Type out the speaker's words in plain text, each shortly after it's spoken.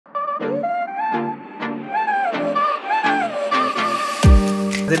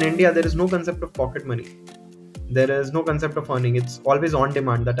because in India there is no concept of pocket money. There is no concept of earning. It's always on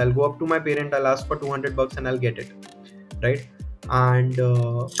demand, that I'll go up to my parent, I'll ask for 200 bucks and I'll get it, right? And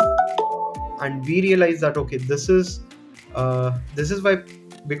we realize that okay, this is why,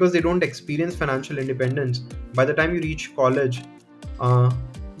 because they don't experience financial independence. By the time you reach college, uh,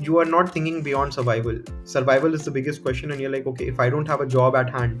 you are not thinking beyond survival is the biggest question, and you're like, okay, if I don't have a job at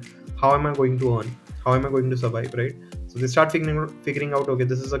hand, how am I going to earn, how am I going to survive, right? So they start figuring out, okay,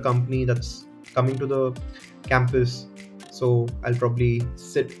 this is a company that's coming to the campus, so I'll probably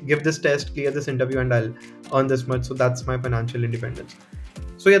give this test, clear this interview, and I'll earn this much. So that's my financial independence.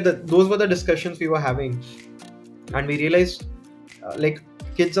 So yeah, those were the discussions we were having, and we realized like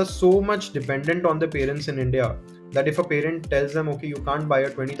kids are so much dependent on their parents in India, that if a parent tells them, okay, you can't buy a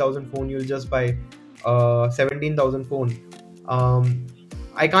 20,000 phone, you'll just buy a 17,000 phone, um,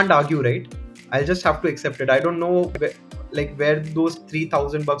 I can't argue, right? I'll just have to accept it. I don't know where those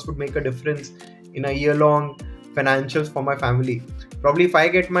 3,000 bucks would make a difference in a year long financials for my family. Probably if I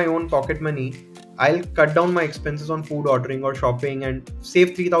get my own pocket money, I'll cut down my expenses on food ordering or shopping and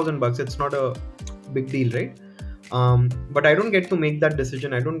save 3,000 bucks. It's not a big deal, right? But I don't get to make that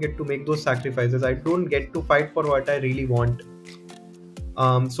decision. I don't get to make those sacrifices. I don't get to fight for what I really want.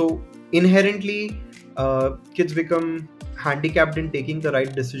 So inherently, kids become handicapped in taking the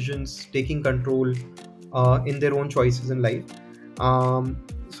right decisions, taking control in their own choices in life.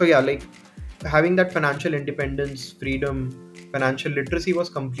 So yeah, like having that financial independence, freedom, financial literacy was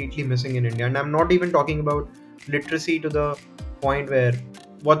completely missing in India. And I'm not even talking about literacy to the point where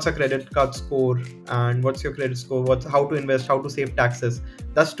what's a credit card score and what's your credit score, what's how to invest, how to save taxes.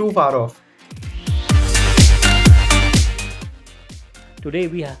 That's too far off. Today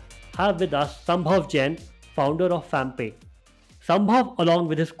we have with us Sambhav Jain, founder of Fampay. Sambhav, along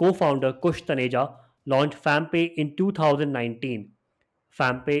with his co-founder Kush Taneja, launched Fampay in 2019.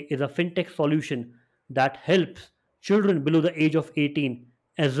 Fampay is a fintech solution that helps children below the age of 18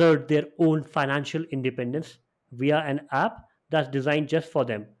 assert their own financial independence via an app that's designed just for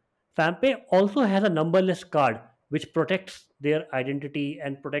them. Fampay also has a numberless card which protects their identity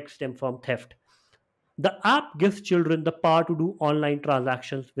and protects them from theft. The app gives children the power to do online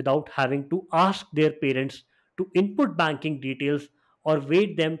transactions without having to ask their parents to input banking details or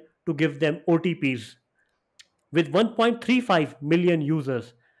wait them to give them OTPs. With 1.35 million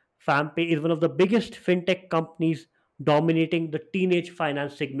users, Fampay is one of the biggest fintech companies dominating the teenage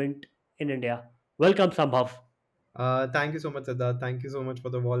finance segment in India. Welcome, Sambhav. Thank you so much, Siddharth. Thank you so much for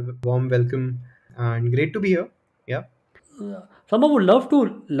the warm welcome, and great to be here. Yeah. Sambhav would love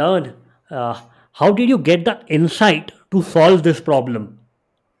to learn how did you get the insight to solve this problem?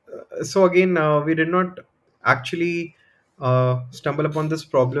 So again, we did not actually stumble upon this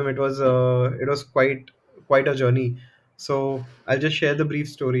problem. It was quite a journey. So I'll just share the brief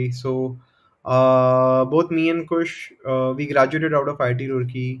story. So both me and Kush, we graduated out of IIT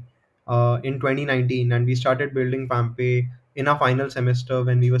Roorkee in 2019, and we started building Pampay in our final semester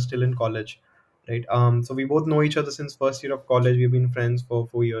when we were still in college, right? So we both know each other since first year of college. We've been friends for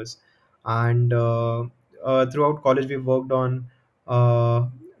 4 years, and throughout college we've worked on uh,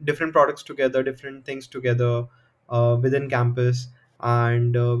 different products together, different things together within campus.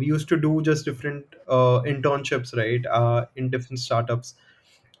 And we used to do just different internships, right, in different startups.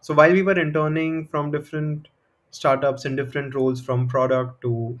 So while we were interning from different startups in different roles, from product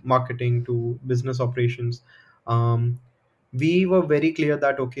to marketing to business operations, um, we were very clear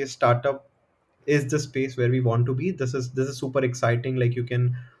that okay, startup is the space where we want to be. This is super exciting. Like you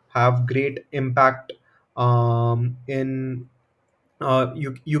can have great impact in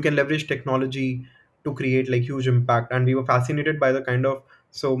you can leverage technology to create like huge impact. And we were fascinated by the kind of,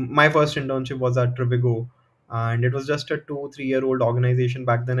 so my first internship was at Trivigo, and it was just a 2 3 year old organization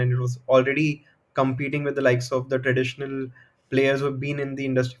back then, and it was already competing with the likes of the traditional players who've been in the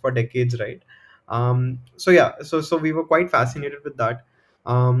industry for decades, right? So yeah, so we were quite fascinated with that.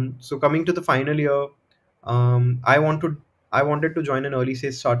 So coming to the final year, I wanted to join an early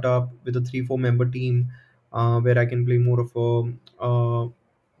stage startup with a 3 4 member team, where I can play more of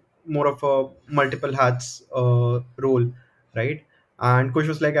a multiple hats role, right? And Kush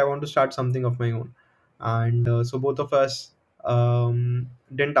was like, I want to start something of my own. And so both of us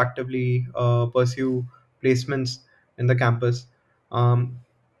didn't actively pursue placements in the campus. um,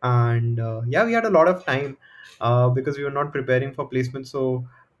 and yeah, we had a lot of time because we were not preparing for placement. So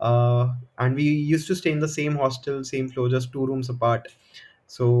and we used to stay in the same hostel, same floor, just 2 rooms apart.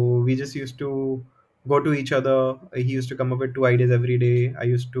 So we just used to go to each other. He used to come up with 2 ideas every day. I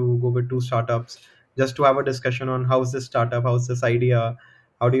used to go with 2 startups just to have a discussion on how's this startup, how's this idea,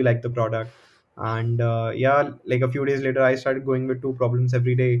 how do you like the product. And yeah, like a few days later I started going with two problems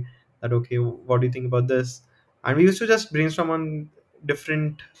every day. That okay, what do you think about this? And we used to just brainstorm on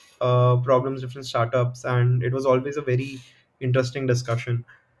different problems, different startups, and it was always a very interesting discussion.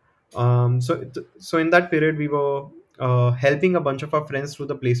 So in that period we were helping a bunch of our friends through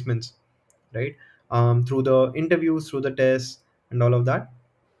the placements, right? Through the interviews, through the tests, and all of that.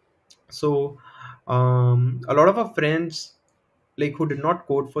 So a lot of our friends, like, who did not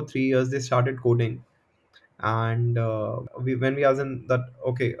code for 3 years, they started coding. And when we asked them that,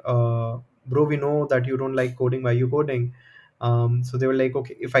 okay, bro, we know that you don't like coding, why are you coding? So they were like,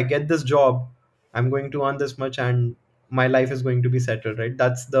 okay, if I get this job, I'm going to earn this much and my life is going to be settled, right?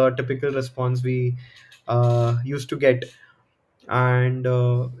 That's the typical response we used to get. And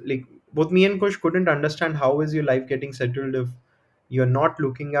like, both me and Kush couldn't understand how is your life getting settled if you're not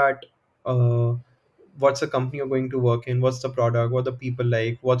looking at uh, what's the company you're going to work in, what's the product, what the people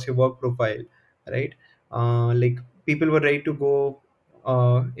like, what's your work profile, right? Like, people were ready to go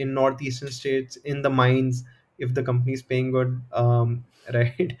in northeastern states in the mines if the company is paying good,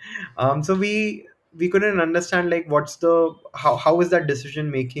 right? So we couldn't understand, like, what's the how is that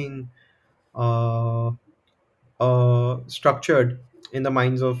decision making uh, structured in the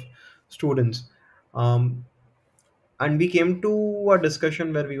minds of students. um, and we came to a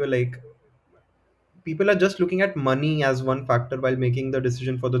discussion where we were like, people are just looking at money as one factor while making the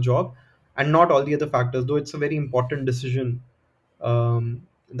decision for the job, and not all the other factors, though it's a very important decision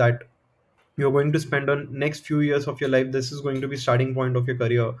that you're going to spend on next few years of your life. This is going to be starting point of your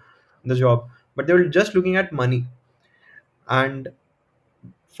career in the job, but they were just looking at money. And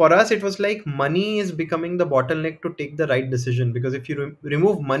for us it was like money is becoming the bottleneck to take the right decision, because if you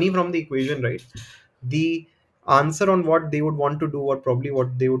remove money from the equation, right, the answer on what they would want to do or probably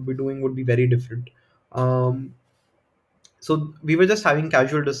what they would be doing would be very different. Um, so we were just having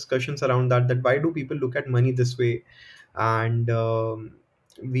casual discussions around that why do people look at money this way. And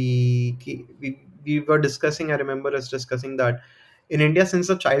we were discussing, I remember us discussing that in India, since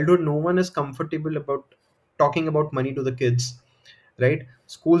the childhood, no one is comfortable about talking about money to the kids, right?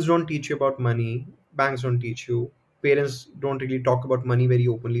 Schools don't teach you about money, banks don't teach you, parents don't really talk about money very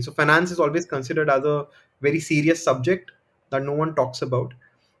openly, so finance is always considered as a very serious subject that no one talks about.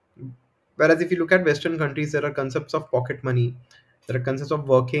 Whereas if you look at Western countries, there are concepts of pocket money, there are concepts of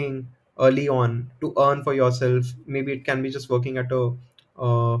working early on to earn for yourself. Maybe it can be just working at a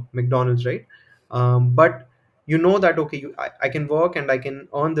McDonald's, right? But you know that okay, I can work and I can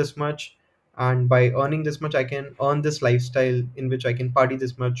earn this much, and by earning this much, I can earn this lifestyle in which I can party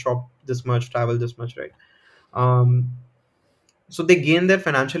this much, shop this much, travel this much, right? Um, so they gain their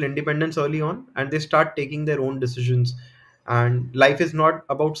financial independence early on and they start taking their own decisions, and life is not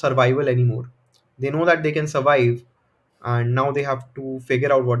about survival anymore. They know that they can survive, and now they have to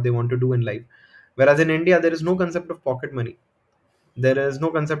figure out what they want to do in life. Whereas in India, there is no concept of pocket money, there is no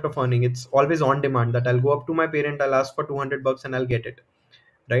concept of earning. It's always on demand, that I'll go up to my parent, I'll ask for 200 bucks and I'll get it,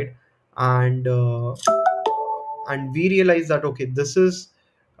 right? And we realize that okay, this is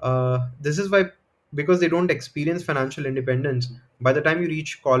why, because they don't experience financial independence. By the time you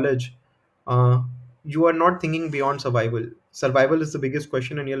reach college, uh, you are not thinking beyond survival. Survival is the biggest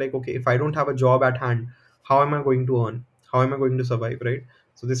question, and you're like, okay, if I don't have a job at hand, how am I going to earn, how am I going to survive, right?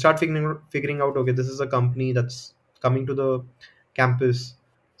 So they start figuring out, okay, this is a company that's coming to the campus,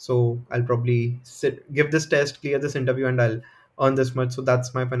 so I'll probably give this test, clear this interview, and I'll earn this much. So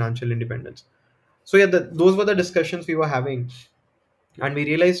that's my financial independence. So yeah, those were the discussions we were having. And we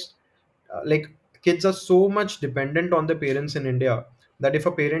realized, like, kids are so much dependent on their parents in India, that if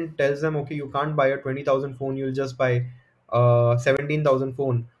a parent tells them, okay, you can't buy a 20,000 phone, you'll just buy a 17,000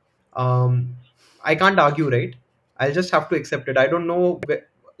 phone, I can't argue, right? I'll just have to accept it. I don't know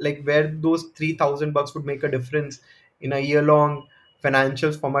where those 3,000 bucks would make a difference in a year long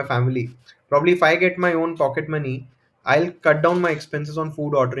financials for my family. Probably if I get my own pocket money, I'll cut down my expenses on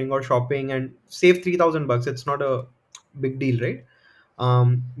food ordering or shopping and save 3,000 bucks. It's not a big deal, right?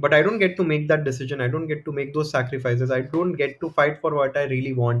 But I don't get to make that decision, I don't get to make those sacrifices, I don't get to fight for what I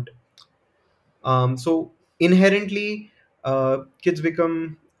really want. So inherently, kids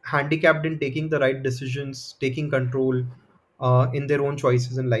become handicapped in taking the right decisions, taking control in their own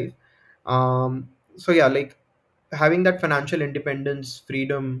choices in life. So yeah, like, having that financial independence,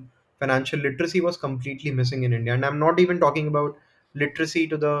 freedom, financial literacy was completely missing in India. And I'm not even talking about literacy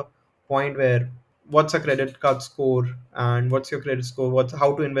to the point where what's a credit card score and what's your credit score, what's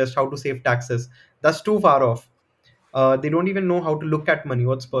how to invest, how to save taxes. That's too far off. They don't even know how to look at money,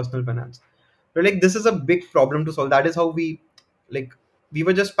 what's personal finance. But like, this is a big problem to solve. That is how like we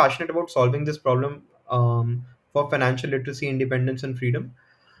were just passionate about solving this problem, for financial literacy, independence, and freedom.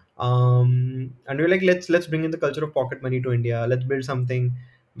 And we are like, let's bring in the culture of pocket money to India. Let's build something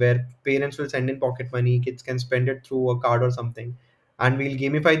where parents will send in pocket money, kids can spend it through a card or something, and we'll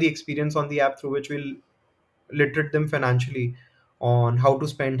gamify the experience on the app through which we'll literate them financially on how to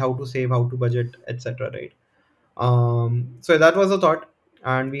spend, how to save, how to budget, etc. Right? So that was the thought,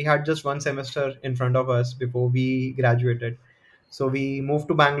 and we had just one semester in front of us before we graduated. So we moved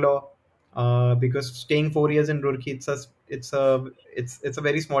to Bangalore, because staying 4 years in Roorkee, it's a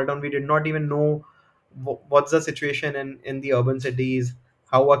very small town. We did not even know what's the situation in the urban cities,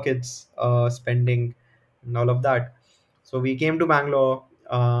 how are kids spending, and all of that. So we came to Bangalore,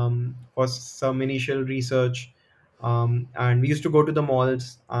 for some initial research, and we used to go to the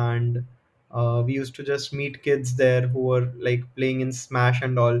malls, and we used to just meet kids there who were like playing in Smash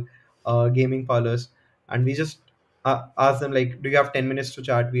and all, gaming parlors, and we just asked them like, "Do you have 10 minutes to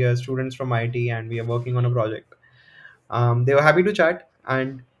chat? We are students from IT and we are working on a project." They were happy to chat,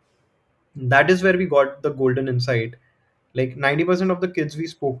 and that is where we got the golden insight. Like 90% of the kids we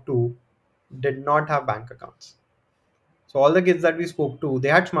spoke to did not have bank accounts. So all the kids that we spoke to, they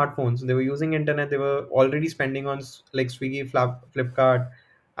had smartphones. They were using internet. They were already spending on like Swiggy, Flipkart,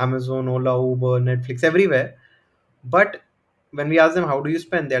 Amazon, Ola, Uber, Netflix, everywhere. But when we ask them how do you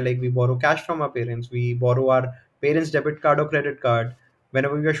spend, they're like, we borrow cash from our parents. We borrow our parents' debit card or credit card.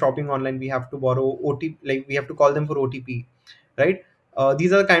 Whenever we are shopping online, we have to borrow OTP. Like we have to call them for OTP, right?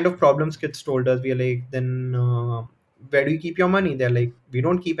 These are the kind of problems kids told us. We are like, then where do you keep your money? They're like, we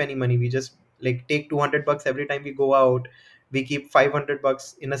don't keep any money. We just like take 200 bucks every time we go out. We keep 500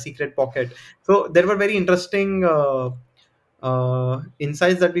 bucks in a secret pocket. So there were very interesting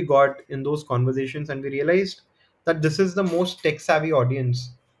insights that we got in those conversations, and we realized that this is the most tech savvy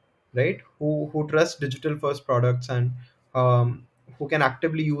audience, right? Who trust digital first products, and who can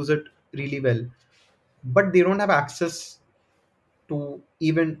actively use it really well, but they don't have access to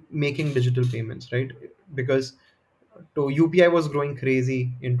even making digital payments, right? Because to UPI was growing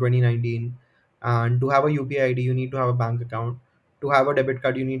crazy in 2019, and to have a UPI ID you need to have a bank account. To have a debit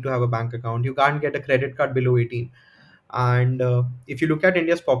card you need to have a bank account. You can't get a credit card below 18. And if you look at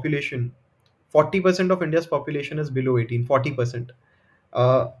India's population, 40% of India's population is below 18, 40%.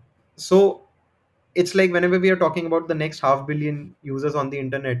 So it's like whenever we are talking about the next half billion users on the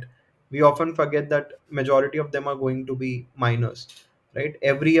internet, we often forget that majority of them are going to be minors, right?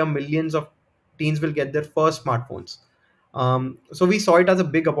 Every year millions of teens will get their first smartphones. So we saw it as a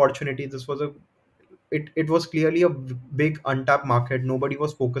big opportunity. It was clearly a big untapped market. Nobody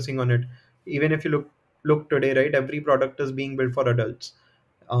was focusing on it. Even if you look today, right, every product is being built for adults.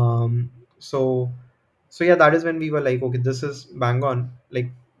 Um, so so yeah, that is when we were like, okay, this is bang on.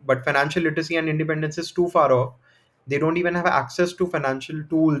 Like, but financial literacy and independence is too far off. They don't even have access to financial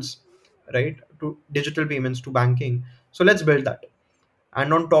tools, right, to digital payments, to banking. So let's build that,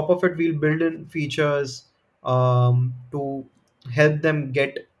 and on top of it we'll build in features to help them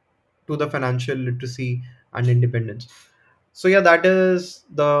get to the financial literacy and independence. So yeah, that is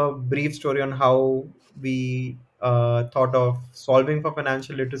the brief story on how we thought of solving for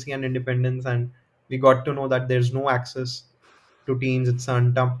financial literacy and independence, and we got to know that there's no access to teens. It's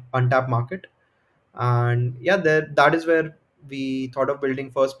an untapped market. And yeah, that is where we thought of building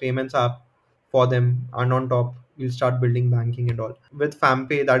first payments app for them, and on top we'll start building banking and all. With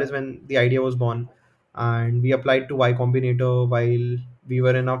Fampay, that is when the idea was born, and we applied to Y Combinator while we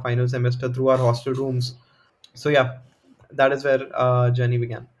were in our final semester through our hostel rooms. So yeah, that is where journey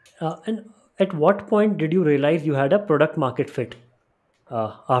began. And at what point did you realize you had a product market fit?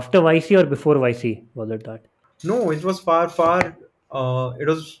 After YC or before YC? Was it that? No, it was far. It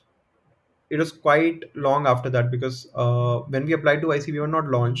was quite long after that, because when we applied to IC, we were not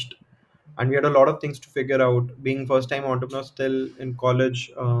launched, and we had a lot of things to figure out. Being first time entrepreneurs still in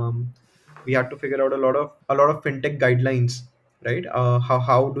college, we had to figure out a lot of fintech guidelines, right?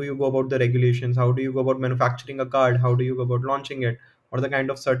 How do you go about the regulations? How do you go about manufacturing a card? How do you go about launching it? What are the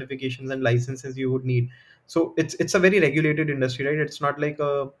kind of certifications and licenses you would need? So it's a very regulated industry, right? It's not like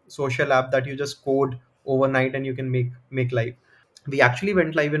a social app that you just code overnight and you can make live. We actually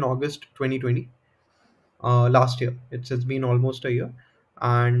went live in August 2020, last year. It's been almost a year,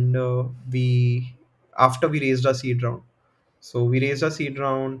 and we after we raised our seed round. So we raised our seed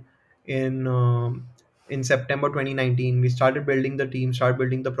round in in September 2019. We started building the team, started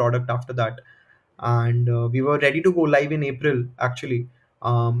building the product after that, and we were ready to go live in April actually.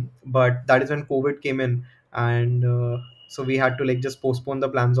 But that is when COVID came in, and so we had to like just postpone the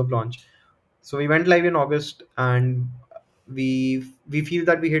plans of launch. So we went live in August, and we feel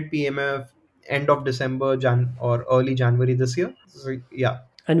that we hit PMF end of December, Jan or early January this year. So yeah,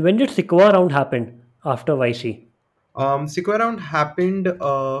 And when did Sequoia round happen after YC? Sequoia round happened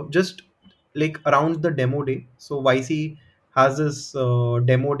just like around the demo day. So YC has this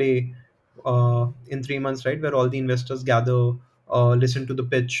demo day in 3 months, right, where all the investors gather, listen to the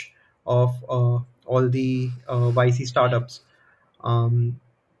pitch of all the YC startups. Um,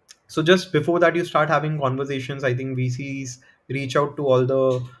 so just before that, you start having conversations. I think VCs reach out to all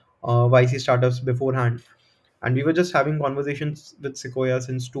the YC startups beforehand, and we were just having conversations with Sequoia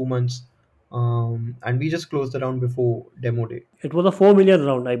since 2 months, and we just closed the round before demo day. It was a 4 million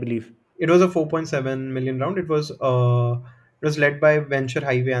round, I believe. It was a 4.7 million round. It was led by Venture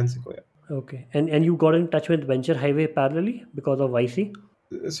Highway and Sequoia. Okay. And you got in touch with Venture Highway parallelly because of YC?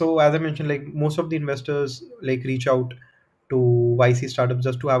 So as I mentioned, like most of the investors like reach out to YC startups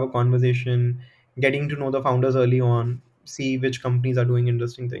just to have a conversation, getting to know the founders early on, see which companies are doing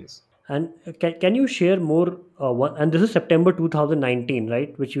interesting things. And can you share more? And this is September 2019,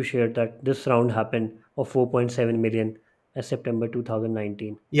 right? Which you shared that this round happened of 4.7 million as September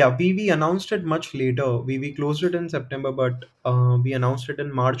 2019. Yeah, we announced it much later. We closed it in September, but we announced it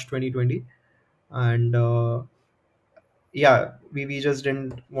in March 2020. And yeah, we just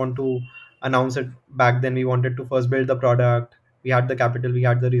didn't want to announce it back then. We wanted to first build the product. We had the capital, we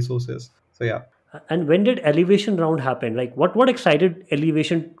had the resources. So yeah. And when did Elevation round happen? Like what excited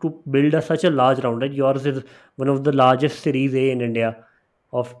Elevation to build such a large round? Right? Yours is one of the largest Series A in India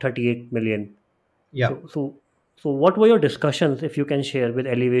of 38 million. Yeah. So what were your discussions, if you can share, with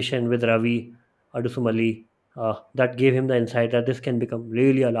Elevation, with Ravi Adusumali, that gave him the insight that this can become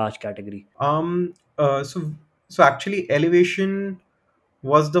really a large category? Um. So actually, Elevation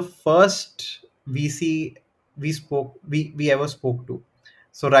was the first VC we ever spoke to.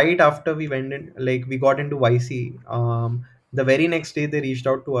 So right after we went in, like we got into YC, the very next day they reached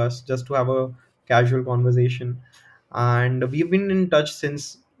out to us just to have a casual conversation, and we've been in touch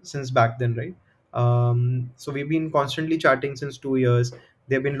since back then, right? So we've been constantly chatting since 2 years.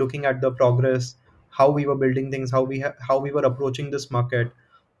 They've been looking at the progress, how we were building things, how we were approaching this market,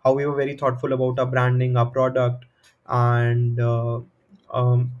 how we were very thoughtful about our branding, our product, and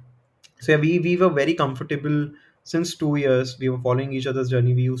um, so yeah, we were very comfortable since 2 years. We were following each other's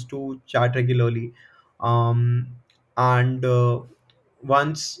journey. We used to chat regularly, um, and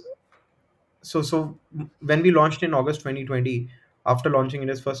once when we launched in August 2020, after launching in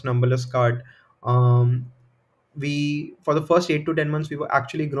his first numberless card, um, we for the first 8 to 10 months we were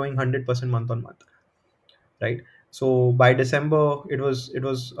actually growing 100% month on month, right? So by December, it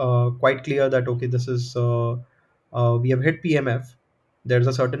was quite clear that okay, this is we have hit PMF. There's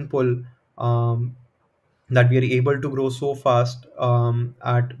a certain pull, that we are able to grow so fast,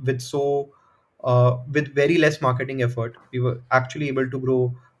 at with very less marketing effort. We were actually able to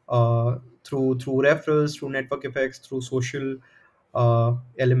grow through referrals, through network effects, through social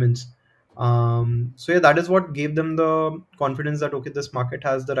elements. So yeah, that is what gave them the confidence that okay, this market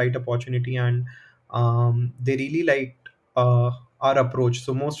has the right opportunity, and they really liked our approach.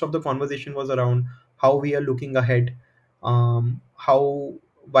 So most of the conversation was around how we are looking ahead, how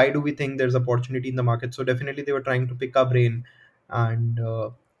why do we think there's opportunity in the market. So definitely they were trying to pick our brain, and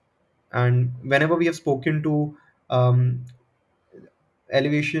whenever we have spoken to um,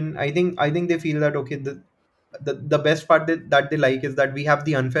 Elevation, I think they feel that okay, the best part that they like is that we have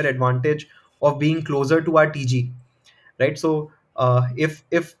the unfair advantage of being closer to our TG, right? So if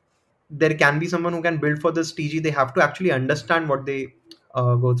there can be someone who can build for this TG, they have to actually understand what they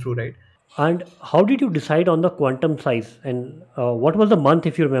go through, right? And how did you decide on the quantum size? And what was the month,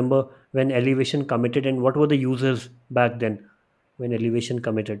 if you remember, when Elevation committed, and what were the users back then when Elevation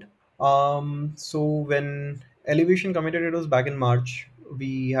committed? So when Elevation committed, it was back in March.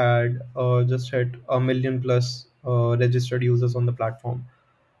 We had just hit 1 million plus registered users on the platform.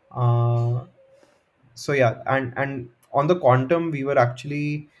 Uh, so yeah, and on the quantum, we were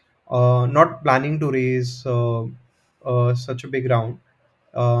actually not planning to raise such a big round.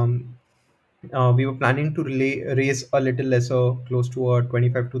 Um, we were planning to raise a little lesser, close to a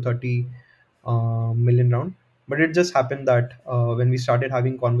 25 to 30 million round. But it just happened that when we started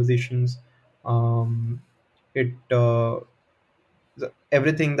having conversations, it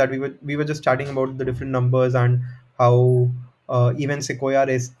everything that we were just chatting about the different numbers, and how even Sequoia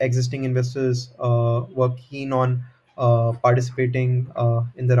is existing investors were keen on participating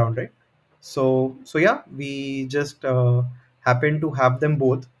in the round, right? So yeah, we just happened to have them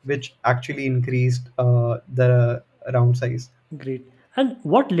both, which actually increased the round size. Great. And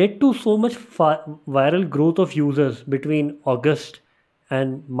what led to so much viral growth of users between August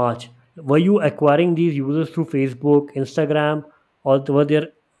and March? Were you acquiring these users through Facebook, Instagram, or were there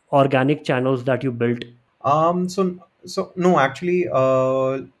organic channels that you built? So no, actually,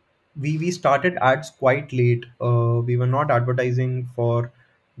 we started ads quite late. We were not advertising for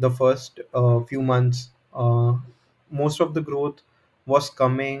the first few months. Most of the growth was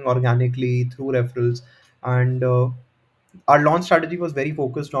coming organically through referrals, and our launch strategy was very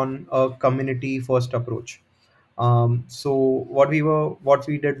focused on a community first approach. So what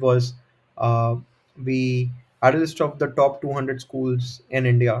we did was, uh, we had a list of the top 200 schools in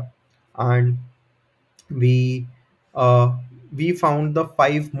India, and we uh, we found the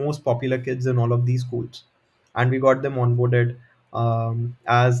five most popular kids in all of these schools, and we got them onboarded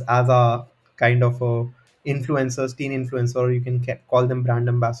as a kind of a influencers, teen influencer, or you can call them brand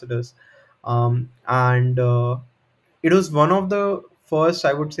ambassadors. And It was one of the first,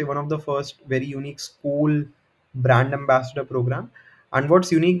 I would say, one of the first very unique school brand ambassador program. And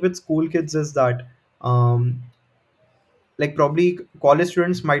what's unique with school kids is that, um, like, probably college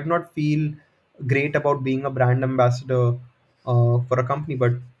students might not feel great about being a brand ambassador for a company,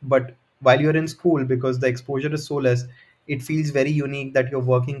 but while you're in school, because the exposure is so less, it feels very unique that you're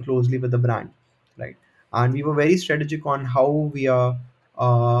working closely with the brand, right? And we were very strategic on how we are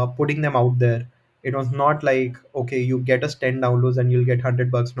putting them out there. It was not like, okay, you get us 10 downloads and you'll get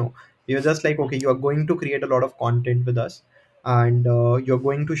 $100. No, we were just like, okay, you are going to create a lot of content with us, and you're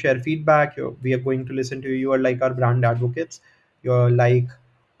going to share feedback. We are going to listen to you. You are like our brand advocates. You're like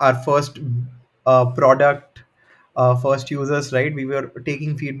our first product, first users, right? We were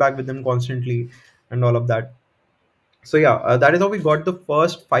taking feedback with them constantly and all of that. So yeah, that is how we got the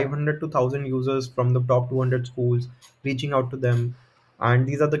first 500 to 1000 users from the top 200 schools, reaching out to them. And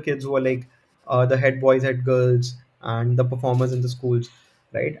these are the kids who are like the head boys, head girls, and the performers in the schools,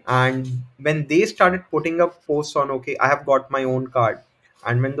 right? And when they started putting up posts on, okay, I have got my own card,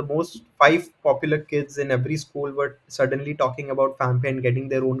 and when the most five popular kids in every school were suddenly talking about Fampay and getting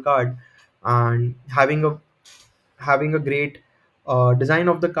their own card, and having a great design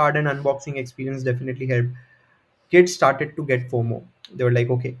of the card and unboxing experience definitely helped. Kids started to get FOMO. They were like,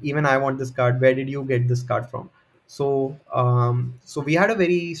 okay, even I want this card. Where did you get this card from? So we had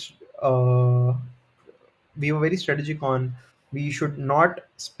a uh, we were very strategic on, we should not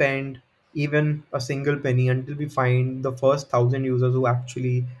spend even a single penny until we find the first 1,000 users who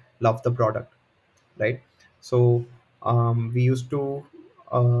actually love the product, right? So we used to,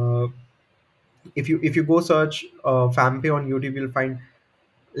 uh, if you go search Fampay on YouTube, you'll find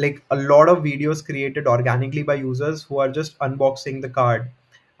like a lot of videos created organically by users who are just unboxing the card.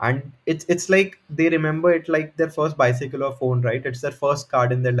 And it's like they remember it like their first bicycle or phone, right? It's their first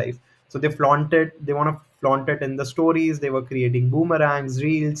card in their life. So they want to flaunt it in the stories. They were creating boomerangs,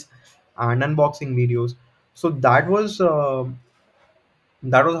 reels, and unboxing videos. So that was how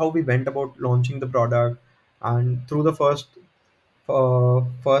we went about launching the product. And through the first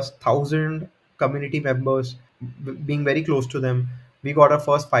 1,000 community members, being very close to them, we got our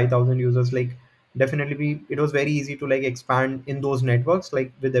first 5,000 users. Like, definitely, it was very easy to like expand in those networks.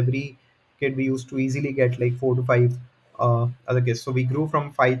 Like, with every kid, we used to easily get like 4 to 5 other kids. So we grew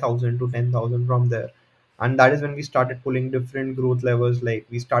from 5,000 to 10,000 from there. And that is when we started pulling different growth levels. Like,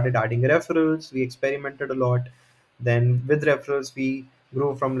 we started adding referrals, we experimented a lot. Then with referrals, we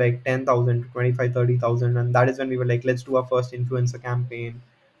grew from like 10,000 to 25, 30,000. And that is when we were like, let's do our first influencer campaign.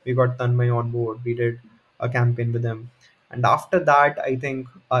 We got Tanmay on board. We did a campaign with them. And after that, I think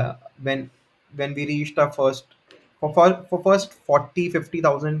when we reached our first, for first 40,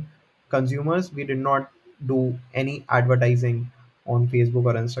 50,000 consumers, we did not do any advertising on Facebook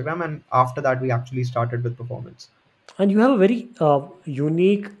or Instagram. And after that, we actually started with performance. And you have a very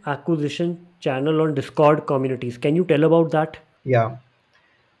unique acquisition channel on Discord communities. Can you tell about that? Yeah.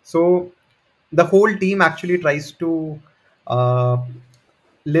 So the whole team actually tries to uh,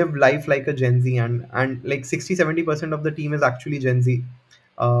 live life like a Gen Z, and like 60-70% of the team is actually Gen Z.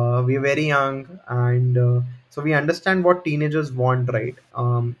 We're very young, and so we understand what teenagers want, right?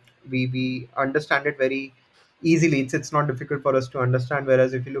 We understand it very easily. It's not difficult for us to understand.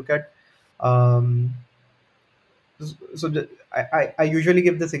 Whereas if you look at, um, I usually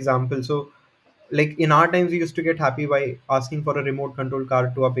give this example. So, like, in our times, we used to get happy by asking for a remote control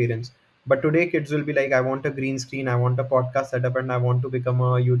car to our parents. But today kids will be like, I want a green screen, I want a podcast setup, and I want to become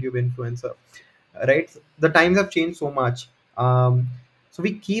a YouTube influencer, right? The times have changed so much. So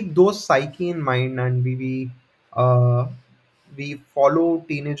we keep those psyche in mind, and uh, we follow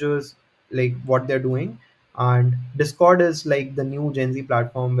teenagers, like what they're doing. And Discord is like the new Gen Z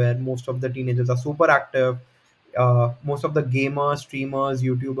platform where most of the teenagers are super active. Most of the gamers, streamers,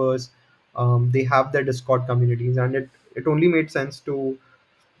 YouTubers, they have their Discord communities, and it only made sense to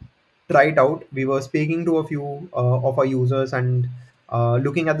try it out. We were speaking to a few of our users, and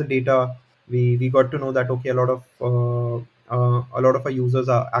looking at the data, we got to know that, okay, a lot of a lot of our users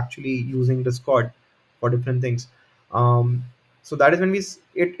are actually using Discord for different things. um, so that is when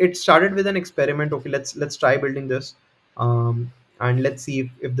it started with an experiment. Okay, let's try building this, and let's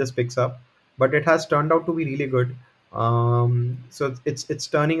see if this picks up. But it has turned out to be really good. So it's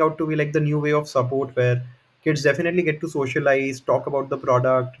turning out to be like the new way of support, where kids definitely get to socialize, talk about the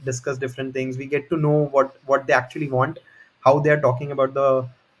product, discuss different things. We get to know what they actually want, how they are talking about the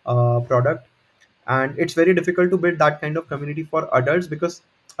product. And it's very difficult to build that kind of community for adults, because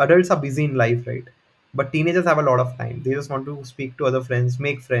adults are busy in life, right? But teenagers have a lot of time. They just want to speak to other friends,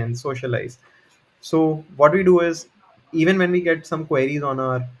 make friends, socialize. So what we do is, even when we get some queries on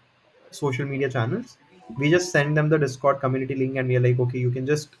our social media channels, we just send them the Discord community link, and we are like, okay, you can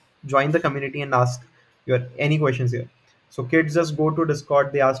just join the community and ask your any questions here. So kids just go to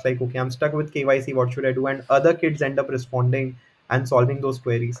Discord, they ask like, okay, I'm stuck with KYC, what should I do? And other kids end up responding and solving those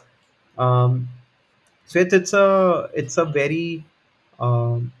queries. um, so it's a very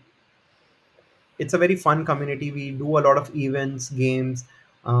um, it's a very fun community. We do a lot of events, games.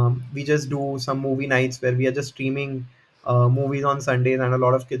 We just do some movie nights where we are just streaming movies on Sundays, and a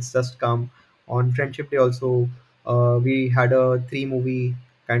lot of kids just come. On Friendship Day also, we had a three movie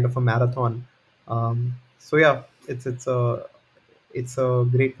kind of a marathon. So yeah, it's a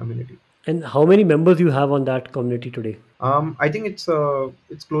great community. And how many members you have on that community today? I think it's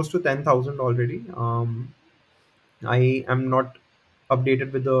close to 10,000 already. I am not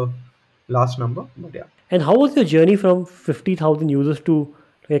updated with the last number, but yeah. And how was your journey from 50,000 users to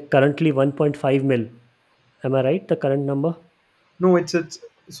like currently 1.5 mil? Am I right? The current number? No, it's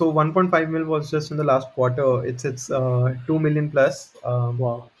so 1.5 mil was just in the last quarter. It's 2 million plus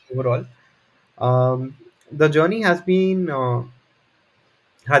Wow. overall. The journey has been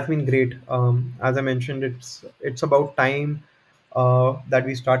great. As I mentioned, it's about time that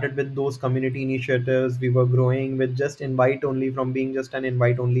we started with those community initiatives. We were growing with just invite only, from being just an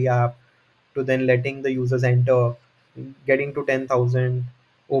invite only app to then letting the users enter, getting to 10,000,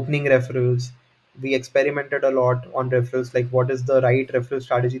 opening referrals. We experimented a lot on referrals, like what is the right referral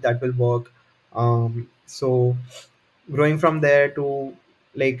strategy that will work. So growing from there to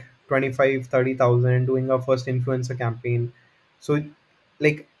like 25, 30,000, doing our first influencer campaign. So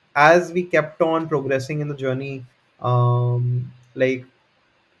like as we kept on progressing in the journey, like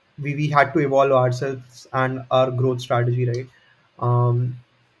we had to evolve ourselves and our growth strategy, right? um,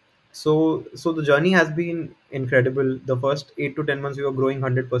 so the journey has been incredible. The first 8 to 10 months we were growing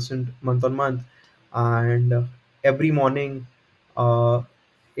 100% month on month. And every morning, uh,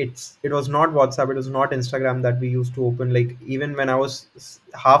 it was not WhatsApp, it was not Instagram that we used to open. Like even when I was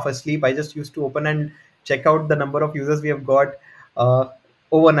half asleep, I just used to open and check out the number of users we have got uh,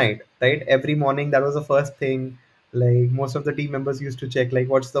 overnight, right? Every morning, that was the first thing. Like most of the team members used to check, like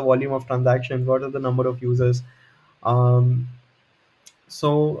what's the volume of transactions, what are the number of users. Um,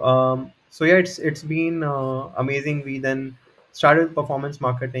 so um, so yeah, it's been amazing. We then started performance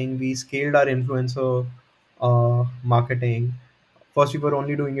marketing. We scaled our influencer marketing. First we were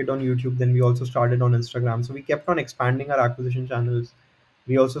only doing it on YouTube, then we also started on Instagram. So we kept on expanding our acquisition channels.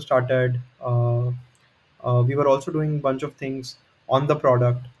 We also started we were also doing a bunch of things on the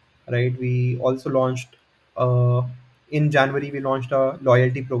product, right? We also launched uh, in January, we launched a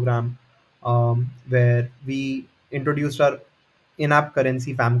loyalty program, where we introduced our in-app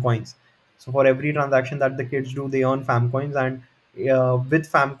currency fam coins. So for every transaction that the kids do, they earn fam coins. And with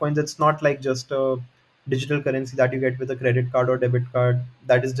fam coins, it's not like just a digital currency that you get with a credit card or debit card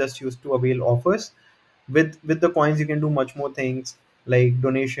that is just used to avail offers. With the coins, you can do much more things, like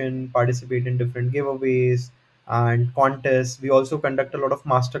donation, participate in different giveaways and contests. We also conduct a lot of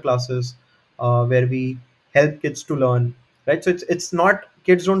master classes, where we help kids to learn, right? So it's not,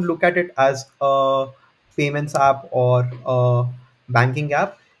 kids don't look at it as a payments app or a banking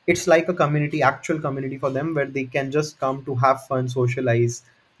app. It's like a community, actual community for them, where they can just come to have fun, socialize,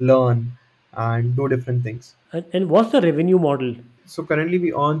 learn, and do different things. And what's the revenue model? So currently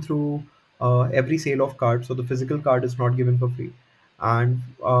we earn through every sale of card. So the physical card is not given for free, and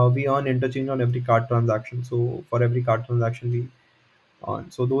we earn interchange on every card transaction. So for every card transaction we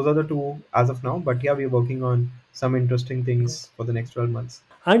earn. So those are the two as of now. But yeah, we're working on some interesting things for the next 12 months.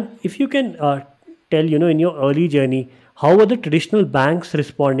 And if you can tell, in your early journey, how were the traditional banks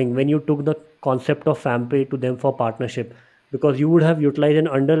responding when you took the concept of Fampay to them for partnership? Because you would have utilized an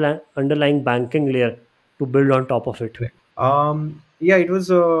underlying banking layer to build on top of it. Yeah, it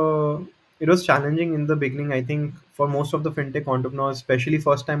was challenging in the beginning. I think for most of the fintech entrepreneurs, especially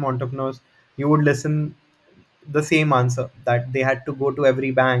first time entrepreneurs, you would listen the same answer, that they had to go to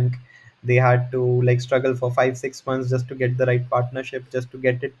every bank. They had to like struggle for 5 6 months just to get the right partnership, just to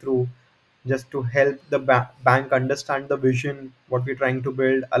get it through. just to help the bank understand the vision, what we're trying to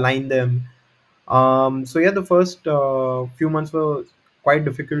build, align them. So yeah, the first few months were quite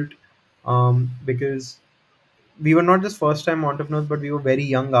difficult, because we were not just first time entrepreneurs, but we were very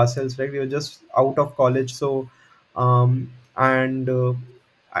young ourselves, right? We were just out of college. So and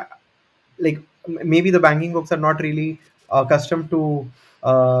I, like maybe the banking books are not really accustomed to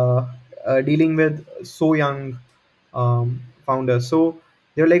uh, dealing with so young founders. So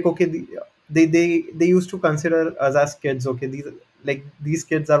they're like, okay, they used to consider us as kids. Okay, these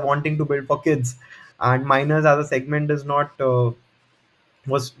kids are wanting to build for kids, and minors as a segment is not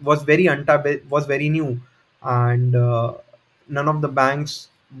was very untapped, was very new, and none of the banks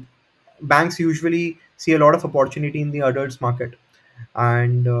usually see a lot of opportunity in the adults market.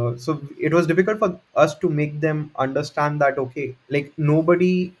 And so it was difficult for us to make them understand that, okay, like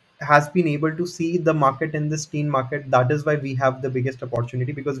nobody has been able to see the market in this teen market. That is why we have the biggest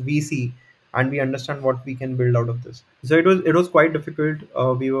opportunity, because we see and we understand what we can build out of this. So it was quite difficult.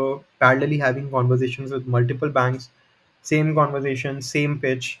 We were parallelly having conversations with multiple banks, same conversation, same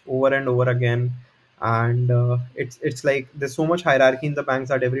pitch over and over again. And it's like there's so much hierarchy in the banks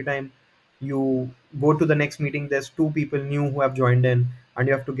that every time you go to the next meeting, there's two people new who have joined in, and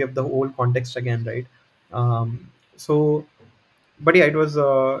you have to give the whole context again, right? So but yeah, it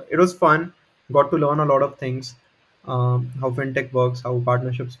was fun. Got to learn a lot of things, how fintech works, how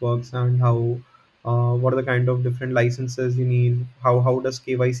partnerships works, and how what are the kind of different licenses you need, how does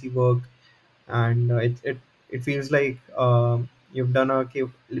KYC work. And it feels like you've done a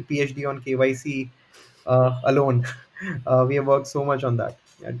PhD on KYC alone. We have worked so much on that.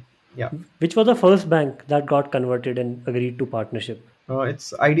 And, yeah, Which was the first bank that got converted and agreed to partnership?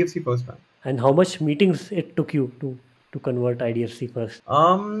 it's IDFC First Bank. And how much meetings it took you to convert IDFC first?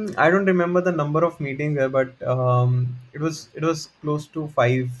 I don't remember the number of meetings there, but it was close to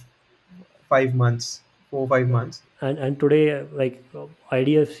 5 months, 4 5 months. And today,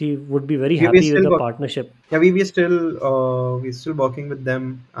 IDFC would be very We happy with still the work. partnership. Yeah, we're still working with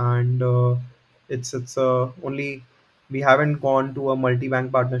them, and it's only we haven't gone to a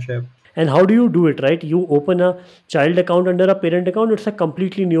multi-bank partnership. And how do you do it, right? You open a child account under a parent account. It's a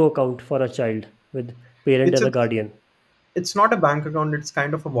completely new account for a child with parent It's as a it's guardian. it's not a bank account. It's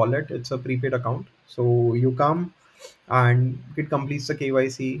kind of a wallet. It's a prepaid account. So you come, and kid completes the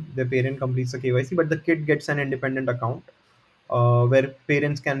KYC. The parent completes the KYC, but the kid gets an independent account where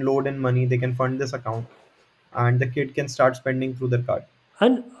parents can load in money. They can fund this account, and the kid can start spending through their card.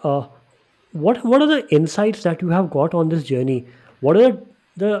 And what are the insights that you have got on this journey? What are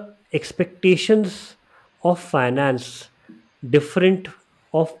the expectations of finance different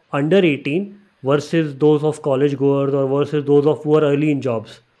of under 18 versus those of college goers or versus those of who are early in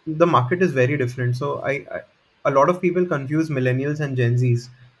jobs? The market is very different. So a lot of people confuse millennials and Gen Zs,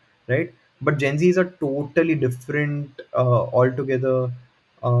 right? But Gen Zs are totally different altogether,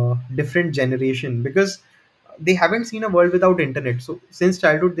 different generation, because they haven't seen a world without internet. So since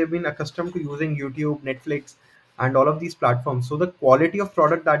childhood, they've been accustomed to using YouTube, Netflix, and all of these platforms. So the quality of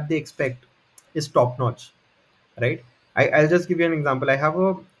product that they expect is top notch, right? I'll just give you an example. I have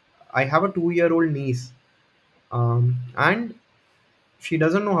a 2-year-old niece, and she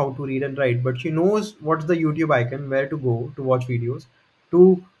doesn't know how to read and write, but she knows what's the YouTube icon, where to go to watch videos,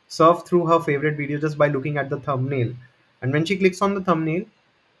 to surf through her favorite video just by looking at the thumbnail. And when she clicks on the thumbnail,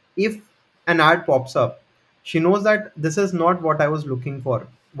 if an ad pops up, she knows that this is not what I was looking for,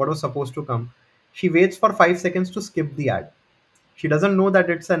 what was supposed to come. She waits for 5 seconds to skip the ad. She doesn't know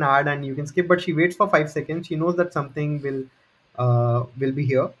that it's an ad and you can skip, but she waits for 5 seconds. She knows that something will be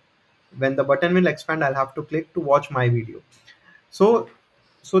here. When the button will expand, I'll have to click to watch my video. So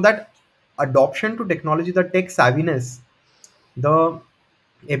so that adoption to technology, the tech savviness, the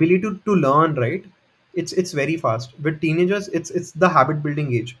ability to learn, right? It's very fast. With teenagers, it's the habit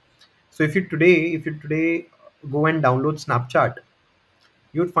building age. So if you today go and download Snapchat,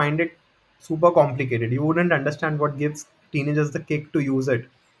 you'd find it super complicated. You wouldn't understand what gives teenagers the kick to use it,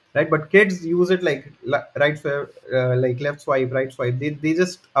 right? But kids use it like right swipe, like left swipe, right swipe. They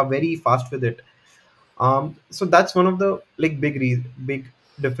just are very fast with it. So that's one of the like big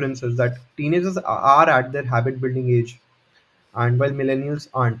differences, that teenagers are at their habit building age, and while millennials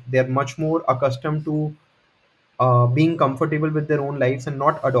aren't. They're much more accustomed to being comfortable with their own lives and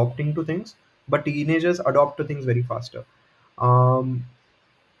not adopting to things. But teenagers adopt to things very faster. Um,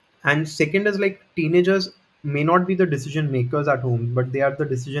 and second is like teenagers may not be the decision makers at home, but they are the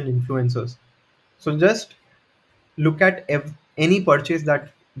decision influencers. So just look at any purchase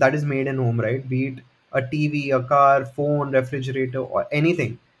that is made in home, right? Be it a TV, a car, phone, refrigerator, or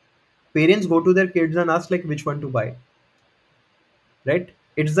anything. Parents go to their kids and ask like which one to buy, right?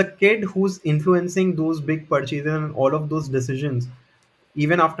 it's the kid who's influencing those big purchases and all of those decisions,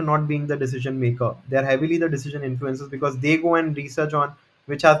 even after not being the decision maker. They're heavily the decision influencers because they go and research on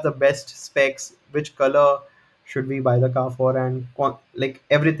which has the best specs, which color should we buy the car for, and like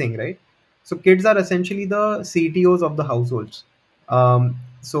everything, right? So kids are essentially the CTOs of the households.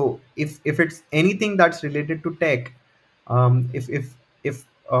 So if it's anything that's related to tech, if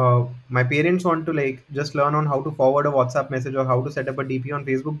my parents want to like just learn on how to forward a WhatsApp message or how to set up a DP on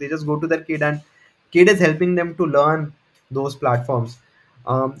Facebook, they just go to their kid, and kid is helping them to learn those platforms.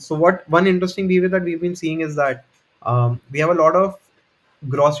 So what one interesting behavior that we've been seeing is that we have a lot of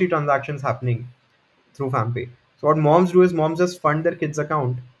grocery transactions happening through Fampay. So what moms do is moms just fund their kids'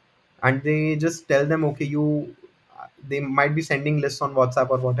 account, and they just tell them, okay, you. They might be sending lists on WhatsApp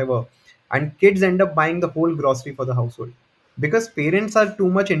or whatever, and kids end up buying the whole grocery for the household because parents are too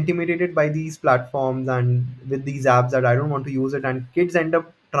much intimidated by these platforms and with these apps that I don't want to use it, and kids end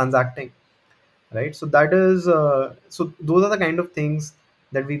up transacting, right? So that is so those are the kind of things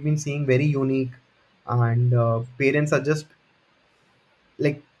that we've been seeing very unique, and parents are just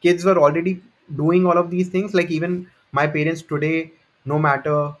like kids were already doing all of these things. Like even my parents today, no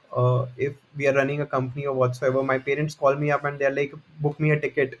matter if we are running a company or whatsoever, my parents call me up and they're like, book me a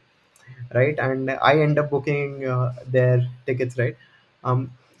ticket, right? And I end up booking their tickets, right?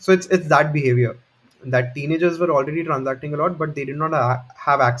 So it's that behavior that teenagers were already transacting a lot, but they did not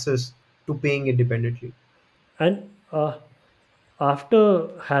have access to paying independently. And after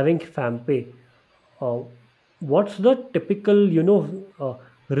having Fampay, uh, what's the typical,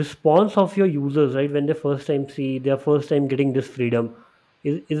 response of your users, right? When they first time see their first time getting this freedom,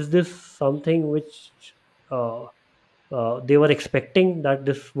 is this something which uh, they were expecting that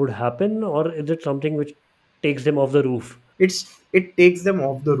this would happen, or is it something which takes them off the roof? It takes them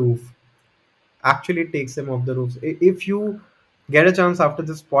off the roof. Actually, it takes them off the roofs. If you get a chance after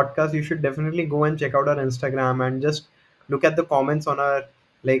this podcast, you should definitely go and check out our Instagram and just look at the comments on our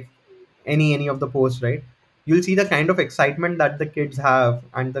like any of the posts, right? You'll see the kind of excitement that the kids have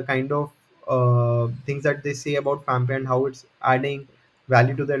and the kind of things that they say about Pampa and how it's adding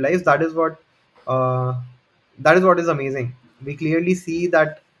value to their lives. Uh, that is what is amazing. We clearly see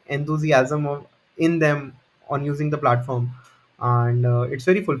that enthusiasm in them on using the platform, and it's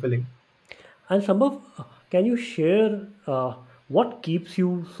very fulfilling. And Sambhav, can you share what keeps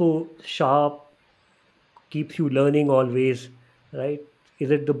you so sharp, keeps you learning always, right? Is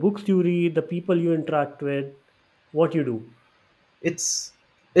it the books you read, the people you interact with, what you do? it's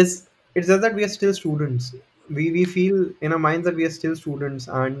it's it's just that we are still students. We feel in our minds that we are still students,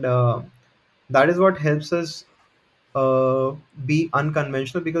 and that is what helps us be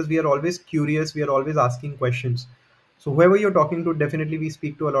unconventional because we are always curious, we are always asking questions. So whoever you're talking to, definitely we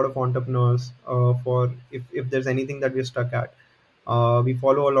speak to a lot of entrepreneurs for if there's anything that we're stuck at. We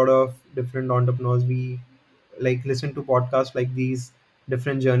follow a lot of different entrepreneurs. We like listen to podcasts like these,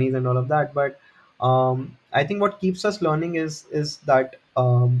 different journeys and all of that. But I think what keeps us learning is that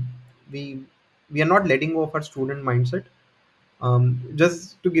we we are not letting go of our student mindset.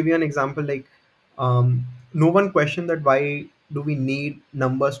 Just to give you an example, like no one questioned that why do we need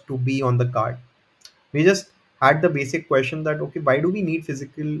numbers to be on the card. We just had the basic question that okay, why do we need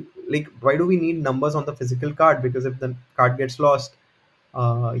physical, like why do we need numbers on the physical card? Because if the card gets lost,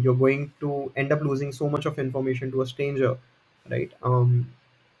 you're going to end up losing so much of information to a stranger, right?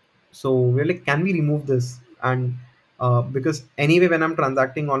 So we're like, can we remove this? And because anyway, when I'm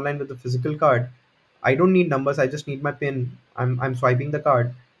transacting online with the physical card, I don't need numbers, I just need my pin. I'm swiping the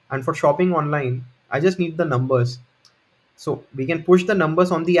card. And for shopping online, I just need the numbers. So we can push the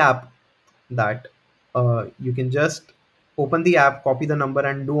numbers on the app, that you can just open the app, copy the number,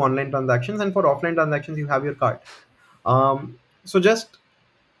 and do online transactions. And for offline transactions, you have your card. So just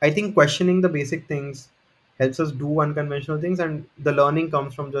I think questioning the basic things helps us do unconventional things, and the learning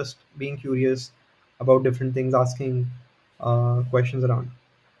comes from just being curious about different things, asking questions around.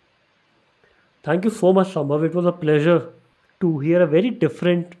 Thank you so much, Sambhav. It was a pleasure to hear a very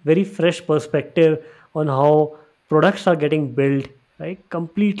different, very fresh perspective on how products are getting built, right?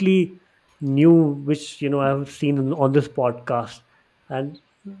 Completely new, which I've seen on this podcast. And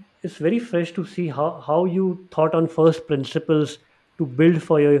it's very fresh to see how you thought on first principles to build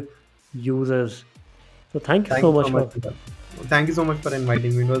for your users. So thank you Thank so you so much much for for that. Thank you so much for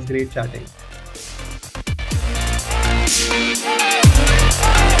inviting me. It was great chatting.